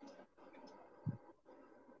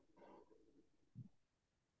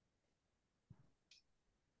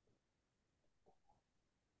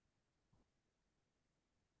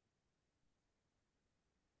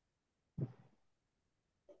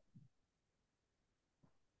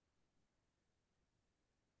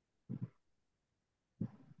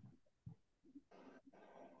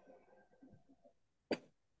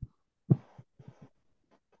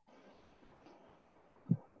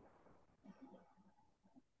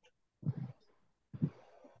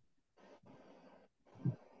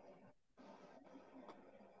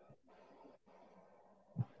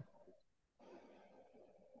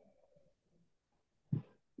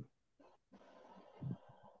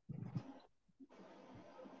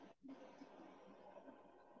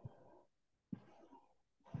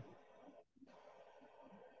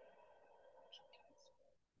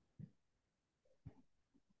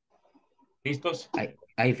 ¿Listos?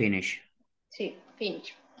 I finish. Sí,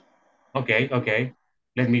 finish. Okay, okay.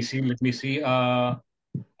 Let me see.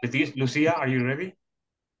 Lucia, are you ready?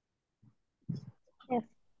 Yes.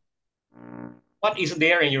 What is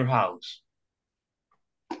there in your house?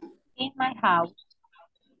 In my house,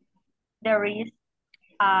 there is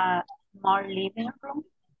a small living room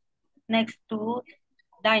next to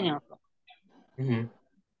dining room. Mm-hmm.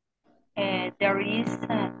 There is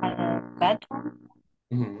a bathroom.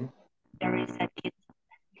 Mm-hmm. There is a kitchen.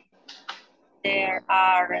 There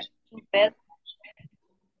are 2 bedrooms,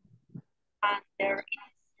 and there is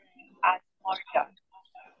a small yard.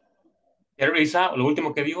 There is a, lo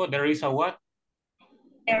último que dijo, there is a what?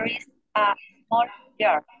 There is a small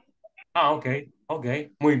yard. Okay,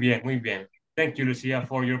 okay. Muy bien, muy bien. Thank you, Lucia,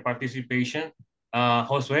 for your participation.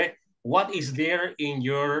 Josue, what is there in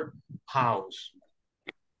your house?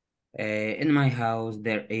 In my house,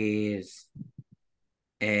 there is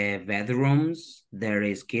bedrooms, there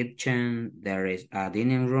is kitchen, there is a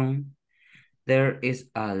dining room, there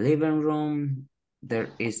is a living room,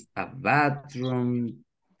 there is a bathroom,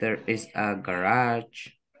 there is a garage,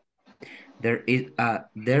 there is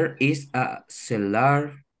a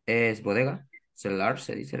cellar, es bodega, cellar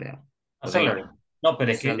se dice, ¿verdad? A cellar. No,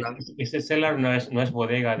 pero es que Cellar. ese cellar no es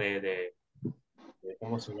bodega de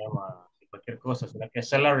 ¿cómo se llama? De cualquier cosa, sino que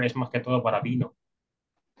cellar es más que todo para vino.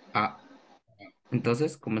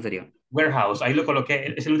 Entonces, ¿cómo sería? Warehouse, ahí lo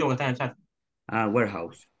coloqué, es el último que está en el chat.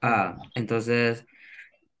 Warehouse. Entonces,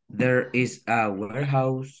 there is a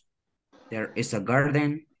warehouse, there is a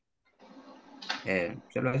garden.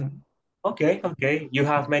 Solo eso. Okay, okay, you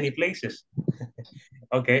have many places.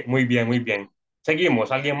 Okay, muy bien, muy bien.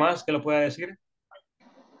 Seguimos, ¿alguien más que lo pueda decir?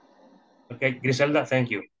 Okay, Griselda, thank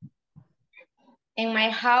you. In my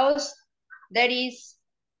house, there is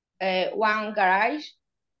one garage,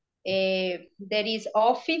 there is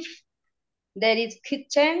office, there is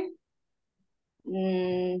kitchen,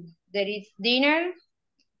 there is dinner,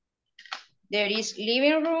 there is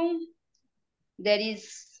living room, there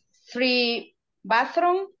is 3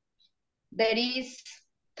 bathroom, there is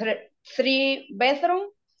 3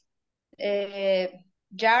 bedroom,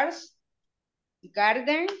 jars,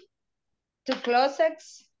 garden, 2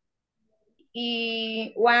 closets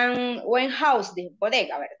y one house de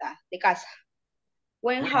bodega, ¿verdad? De casa.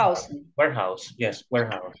 One house. Warehouse, yes,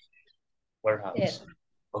 warehouse. Warehouse. Yes.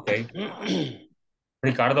 Okay.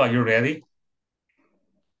 Ricardo, are you ready?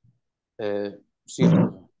 Sí.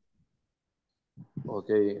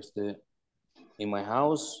 Okay, in my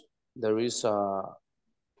house there is a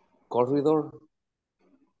corridor.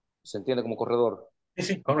 ¿Se entiende como corredor?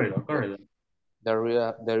 Sí, corredor.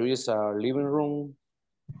 There is a living room,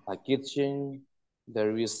 a kitchen,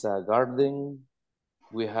 there is a garden.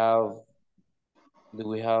 We have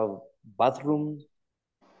bathroom,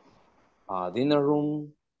 a dinner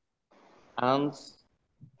room, and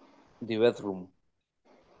the bedroom.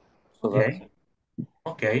 So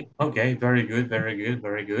Okay, very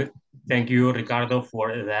good. Thank you, Ricardo,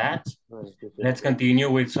 for that. Let's continue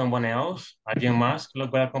with someone else. ¿Alguien más que lo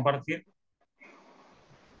pueda compartir?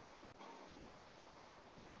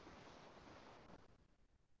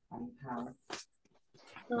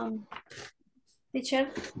 Teacher?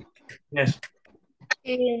 Yes.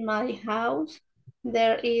 In my house,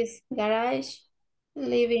 there is garage,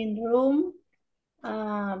 living room,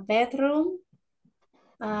 bedroom,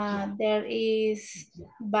 there is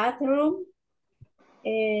bathroom,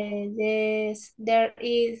 there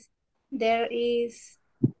is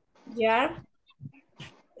yard,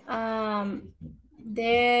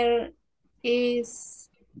 there is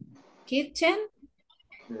kitchen,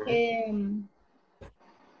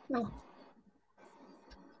 No.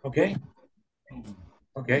 Okay.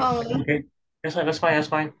 Okay. Oh, Okay. That's fine. That's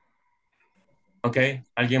fine. Okay.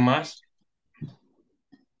 ¿Alguien más?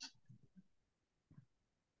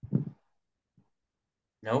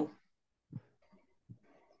 No.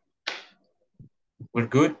 We're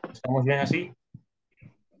good. ¿Estamos bien así?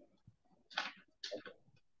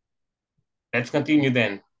 Let's continue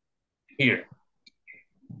then. Here.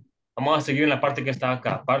 Vamos a seguir en la parte que está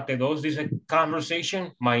acá. Parte 2 dice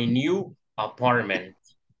conversation, my new apartment.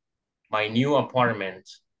 My new apartment.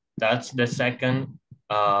 That's the second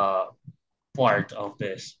part of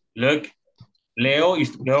this. Look, leo y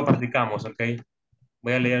luego practicamos, ¿ok?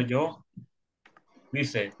 Voy a leer yo.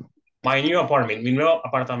 Dice, my new apartment, mi nuevo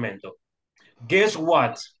apartamento. Guess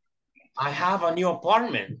what? I have a new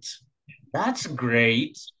apartment. That's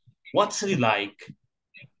great. What's it like?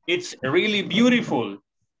 It's really beautiful.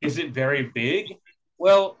 Is it very big?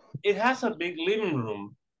 Well, it has a big living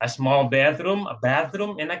room, a small bedroom, a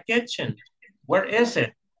bathroom, and a kitchen. Where is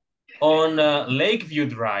it? On Lakeview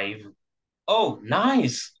Drive. Oh,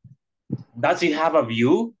 nice. Does it have a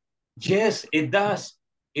view? Yes, it does.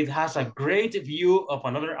 It has a great view of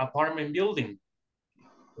another apartment building.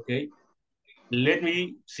 Okay, let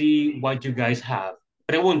me see what you guys have.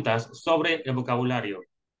 Preguntas sobre el vocabulario.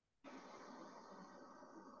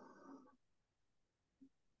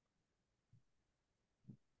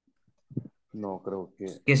 No, creo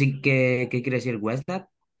que... ¿Qué quiere decir? What's that?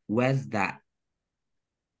 What's that?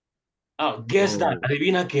 Ah, guess that. Oh,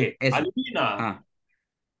 Adivina qué. eso. Adivina. Ah,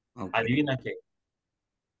 ok. Adivina qué.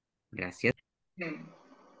 Gracias.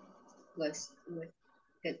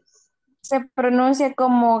 Se pronuncia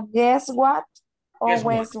como guess what o Guess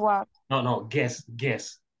what? guess what. No, guess.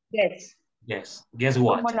 Yes. Guess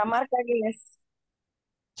what? Como la marca guess.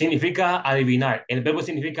 Significa adivinar. El verbo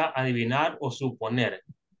significa adivinar o suponer.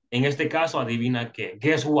 En este caso, adivina qué.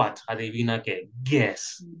 Guess what? Adivina qué.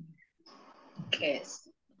 Guess. Yes.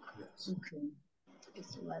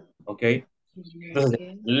 Ok.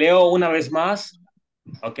 Entonces, leo una vez más.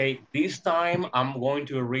 Ok. This time I'm going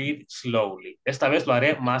to read slowly. Esta vez lo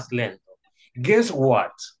haré más lento. Guess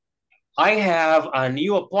what? I have a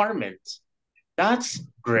new apartment. That's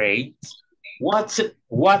great. What's it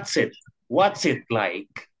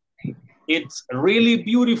like? It's really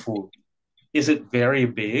beautiful. Is it very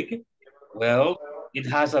big? Well, it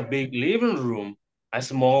has a big living room, a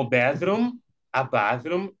small bedroom, a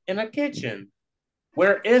bathroom, and a kitchen.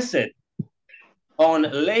 Where is it? On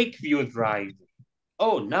Lakeview Drive.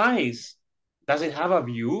 Oh, nice. Does it have a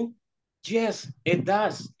view? Yes, it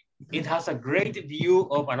does. It has a great view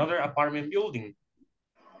of another apartment building.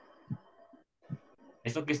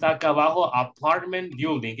 Eso que está acá abajo, apartment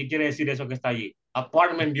building. ¿Qué quiere decir eso que está allí?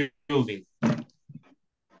 Apartment building.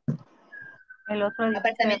 El otro edificio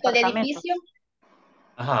Apartamento de departamento. edificio.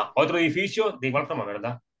 Ajá, otro edificio de igual forma,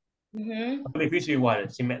 ¿verdad? Otro edificio igual,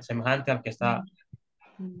 semejante al que está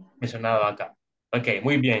mencionado acá. Ok,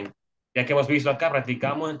 muy bien. Ya que hemos visto acá,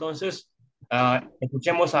 practicamos entonces.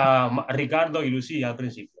 Escuchemos a Ricardo y Lucía al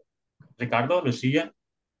principio. Ricardo, Lucía,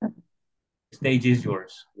 stage is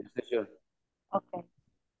yours. Sesión. Ok.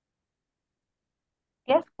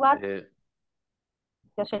 Guess what? Eh,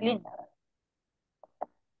 Yo soy linda.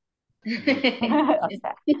 O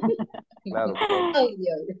sea. claro,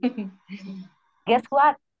 claro. Guess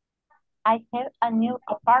what? I have a new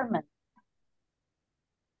apartment.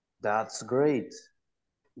 That's great.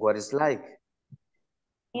 What is like?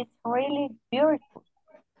 It's really beautiful.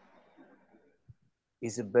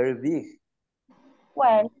 Is it very big?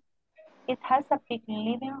 Well, it has a big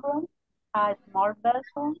living room, a small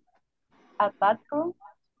bedroom, a bathroom,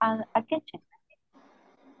 and a kitchen.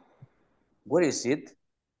 Where is it?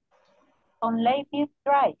 On Lakeview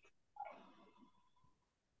Drive.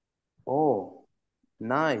 Oh,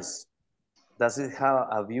 nice. Does it have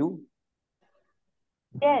a view?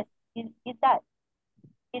 Yes, it does.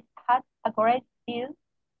 It has a great view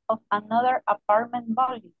of another apartment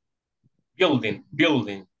building. Building.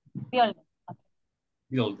 Building.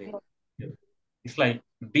 Building. It's like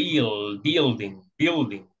building.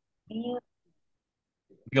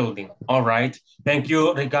 Building. All right. Thank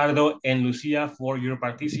you, Ricardo and Lucia, for your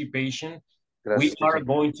participation. Gracias, We are teacher.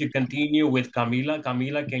 going to continue with Camila.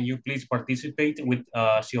 Camila, can you please participate with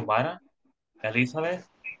Xiomara? Elizabeth?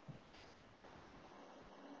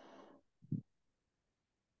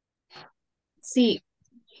 Sí,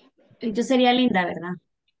 yo sería linda, ¿verdad?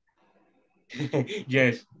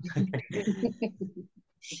 Yes.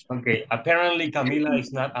 Okay. Apparently, Camila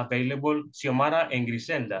is not available. Xiomara and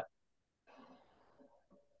Griselda.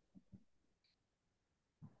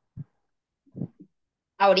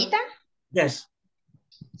 ¿Ahorita? Yes.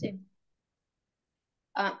 Sí.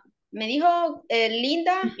 Me dijo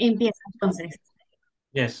Linda. Empieza entonces.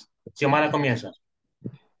 Yes. Xiomara comienza.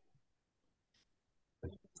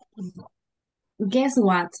 Guess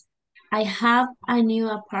what? I have a new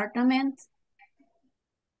apartment.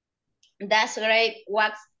 That's great.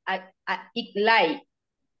 What's it like?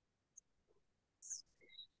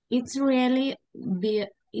 It's really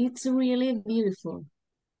beautiful.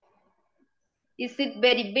 Is it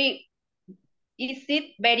very big? Is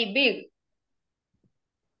it very big?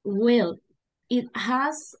 Well, it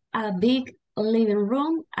has a big living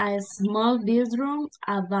room, a small bedroom,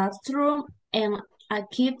 a bathroom, and a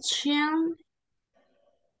kitchen.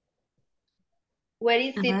 Where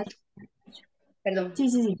is it? Perdón. Sí,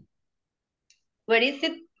 sí, sí. Where is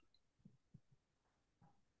it?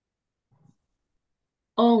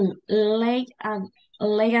 On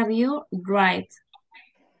Lakeview Drive.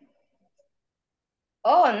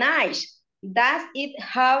 Oh, nice. Does it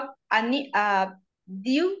have a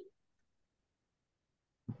view?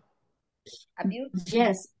 A view?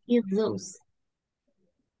 Yes, it does.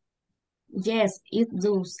 Yes, it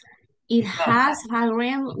does. It has a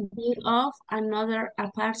grand view of another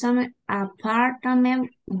apartment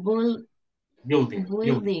building.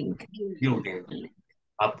 Apartment building.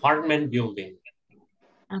 Apartment building.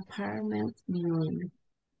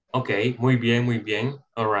 Okay, muy bien, muy bien.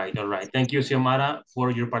 All right, all right. Thank you, Xiomara,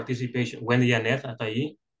 for your participation. Wendy Janet, hasta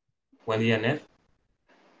ahí. Wendy Janet.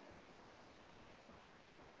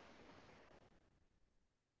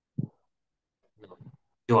 No.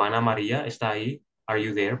 Joana María, ¿está ahí? Are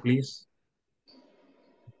you there, please?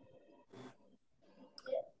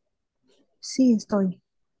 Sí, estoy.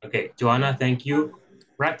 Okay, Joanna, thank you.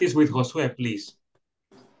 Practice with Josué, please.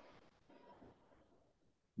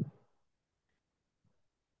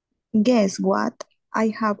 Guess what? I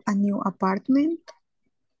have a new apartment.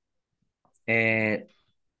 That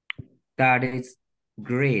is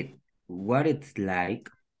great. What it's like?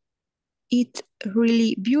 It's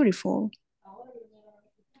really beautiful.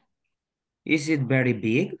 Is it very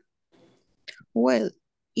big? Well,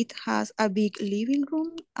 it has a big living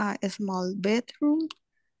room, a small bedroom,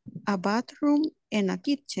 a bathroom, and a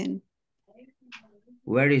kitchen.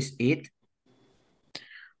 Where is it?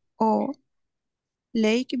 Oh,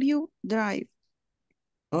 Lakeview Drive.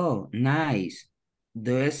 Oh, nice.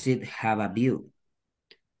 Does it have a view?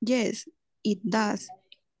 Yes, it does.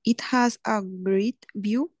 It has a great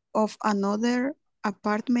view of another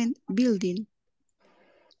apartment building.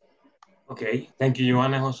 Okay, thank you,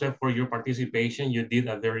 Joanna Jose, for your participation. You did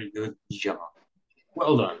a very good job.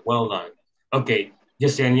 Well done, well done. Okay,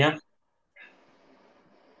 Yesenia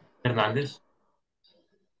Hernandez.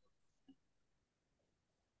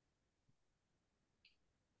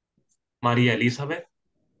 María Elizabeth.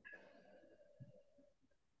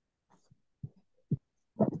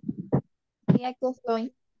 Y aquí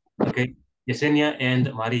estoy. Okay, Yesenia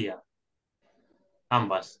and María.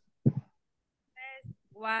 Ambas.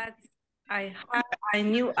 What I have a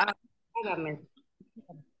new apartment.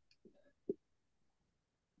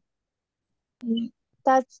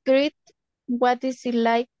 That's great. What is it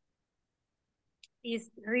like?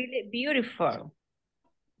 It's really beautiful.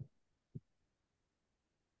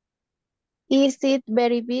 Is it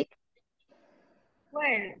very big?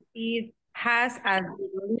 Well, it has a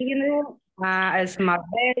living room, a small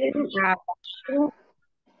bedroom, a bathroom.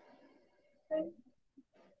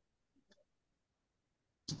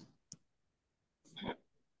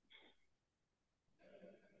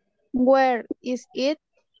 Where is it?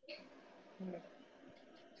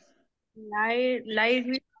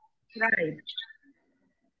 Library, right.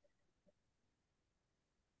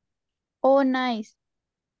 Oh, nice.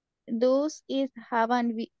 Does it have a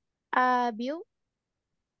view?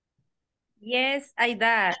 Yes, I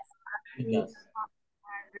does. Yes.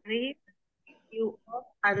 Great view of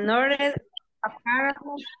another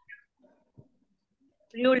apartment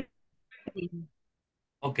building.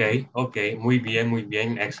 Okay, okay, muy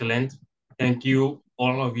bien, excellent. Thank you,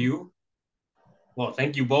 all of you. Well,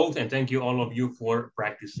 thank you both, and thank you all of you for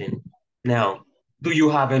practicing. Now, do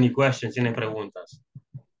you have any questions? ¿Tienen preguntas?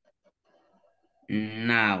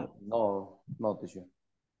 No. No, teacher.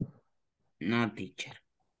 No, teacher.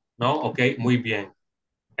 No, okay, muy bien.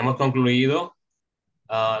 Hemos concluido.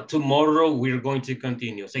 Tomorrow we're going to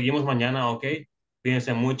continue. Seguimos mañana, ok.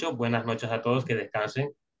 Cuídense mucho. Buenas noches a todos. Que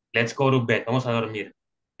descansen. Let's go to bed. Vamos a dormir.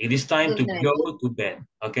 It is time to go to bed.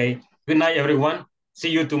 Okay. Good night, everyone. See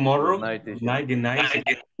you tomorrow. Good night, teacher. Good night. Good night.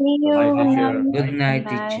 See you. Good night,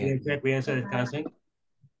 teacher. Cuídense, descansen.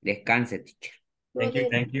 Descanse, teacher.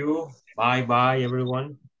 Thank you. Bye, bye,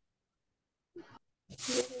 everyone.